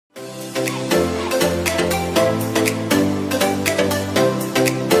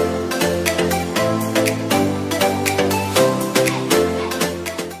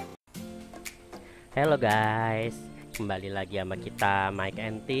Halo guys, kembali lagi sama kita Mike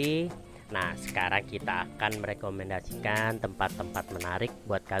and T. Nah, sekarang kita akan merekomendasikan tempat-tempat menarik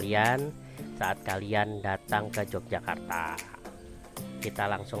buat kalian saat kalian datang ke Yogyakarta. Kita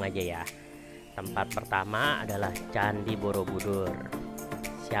langsung aja ya. Tempat pertama adalah Candi Borobudur.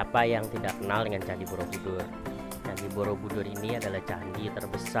 Siapa yang tidak kenal dengan Candi Borobudur? Candi Borobudur ini adalah candi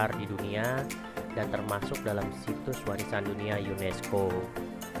terbesar di dunia dan termasuk dalam situs warisan dunia UNESCO.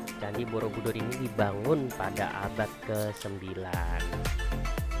 Candi Borobudur ini dibangun pada abad ke-9.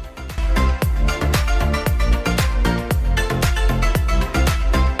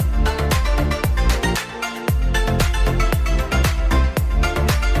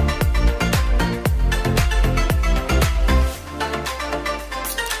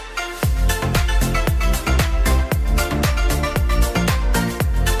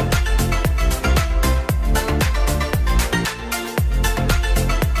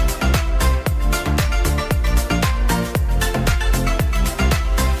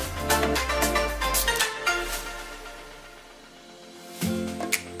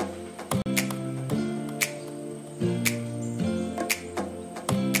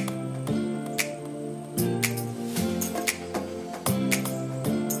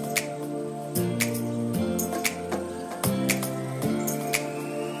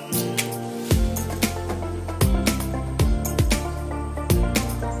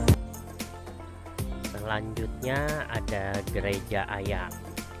 Selanjutnya ada Gereja Ayam.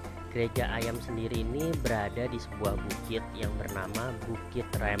 Gereja Ayam sendiri ini berada di sebuah bukit yang bernama Bukit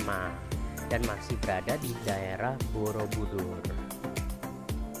Rhema dan masih berada di daerah Borobudur.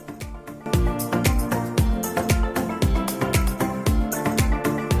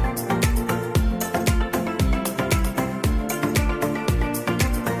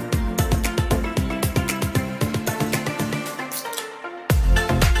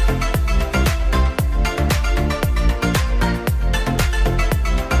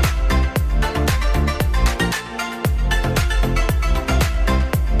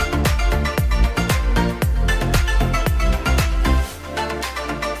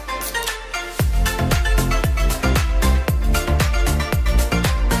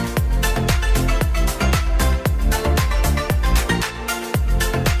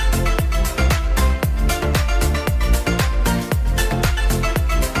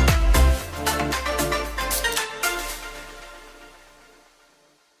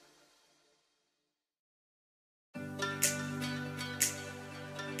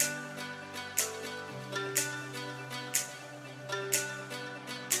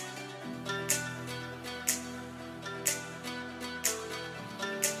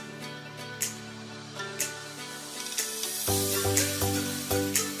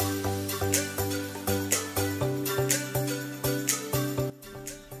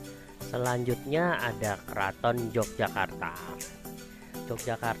 Selanjutnya ada Keraton Yogyakarta.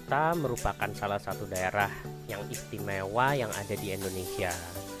 Yogyakarta merupakan salah satu daerah yang istimewa yang ada di Indonesia.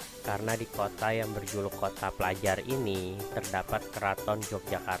 Karena di kota yang berjuluk Kota Pelajar ini terdapat Keraton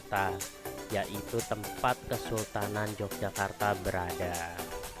Yogyakarta, yaitu tempat Kesultanan Yogyakarta berada.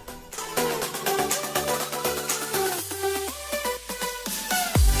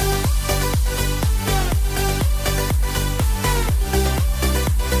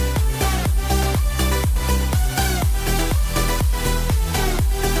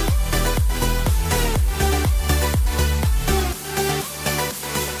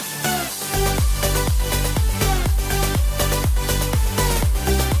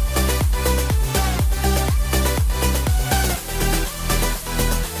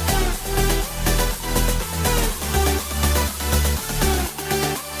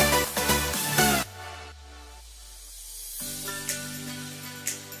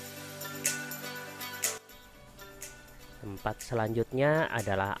 Tempat selanjutnya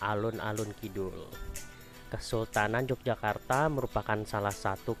adalah alun-alun kidul. Kesultanan Yogyakarta merupakan salah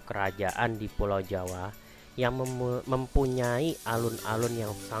satu kerajaan di Pulau Jawa yang mempunyai alun-alun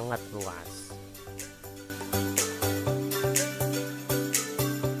yang sangat luas.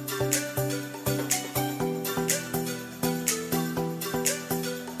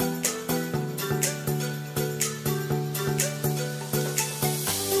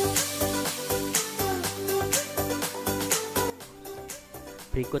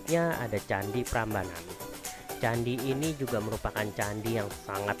 Berikutnya ada Candi Prambanan. Candi ini juga merupakan candi yang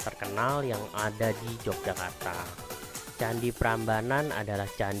sangat terkenal yang ada di Yogyakarta. Candi Prambanan adalah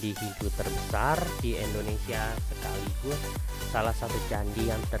candi Hindu terbesar di Indonesia sekaligus salah satu candi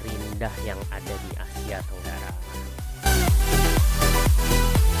yang terindah yang ada di Asia Tenggara.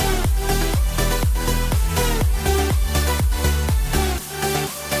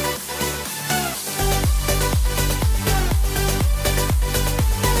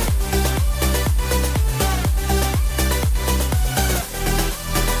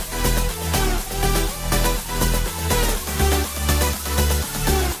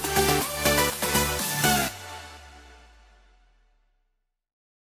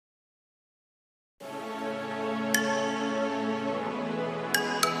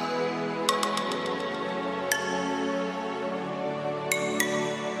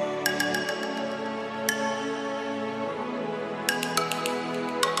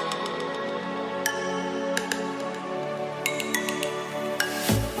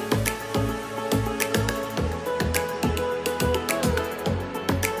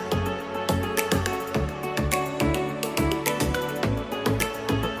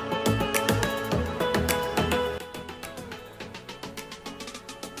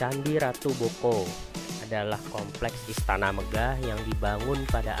 Candi Ratu Boko adalah kompleks istana megah yang dibangun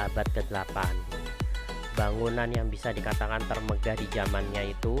pada abad ke-8. Bangunan yang bisa dikatakan termegah di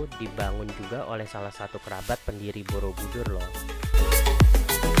zamannya itu dibangun juga oleh salah satu kerabat pendiri Borobudur loh.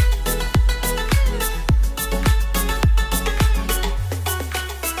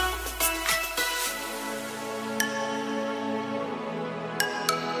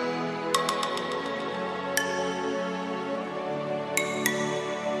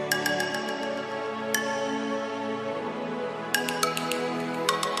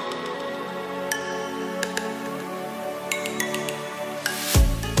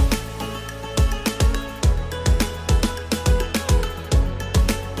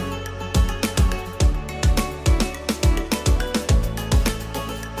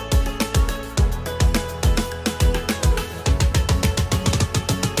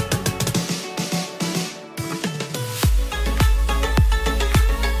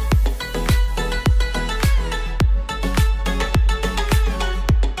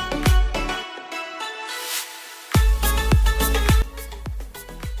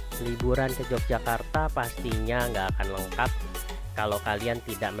 Liburan ke Yogyakarta pastinya nggak akan lengkap kalau kalian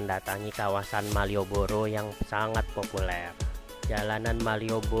tidak mendatangi kawasan Malioboro yang sangat populer. Jalanan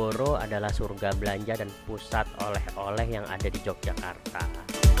Malioboro adalah surga belanja dan pusat oleh-oleh yang ada di Yogyakarta.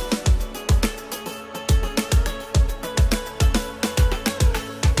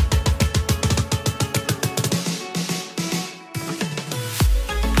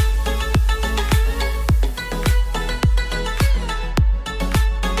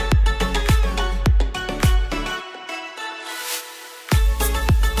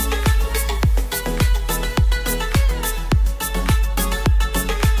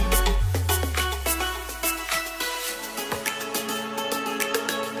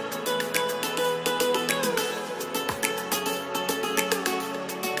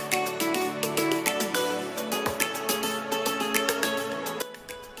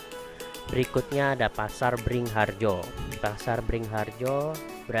 Berikutnya ada Pasar Beringharjo. Pasar Beringharjo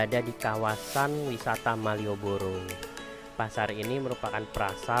berada di kawasan wisata Malioboro. Pasar ini merupakan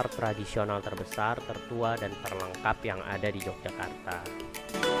pasar tradisional terbesar, tertua, dan terlengkap yang ada di Yogyakarta.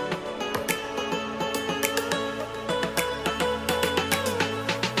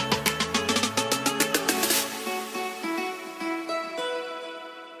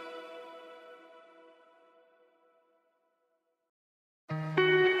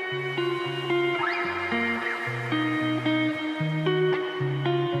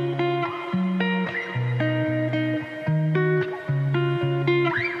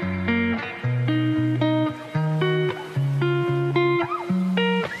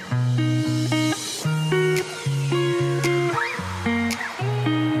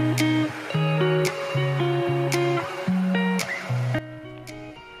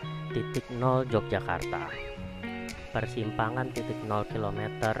 Titik 0 Yogyakarta. Persimpangan titik 0 km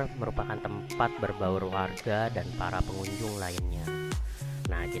merupakan tempat berbaur warga dan para pengunjung lainnya.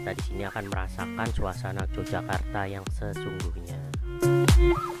 Nah, kita di sini akan merasakan suasana Yogyakarta yang sesungguhnya.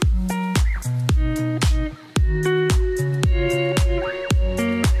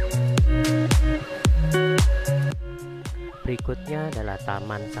 Berikutnya adalah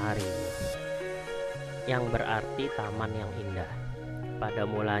Taman Sari, yang berarti taman yang indah. Pada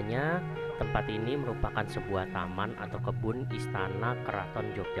mulanya, tempat ini merupakan sebuah taman atau kebun istana Keraton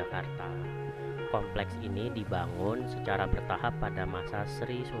Yogyakarta. Kompleks ini dibangun secara bertahap pada masa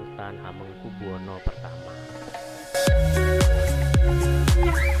Sri Sultan Hamengkubuwono pertama.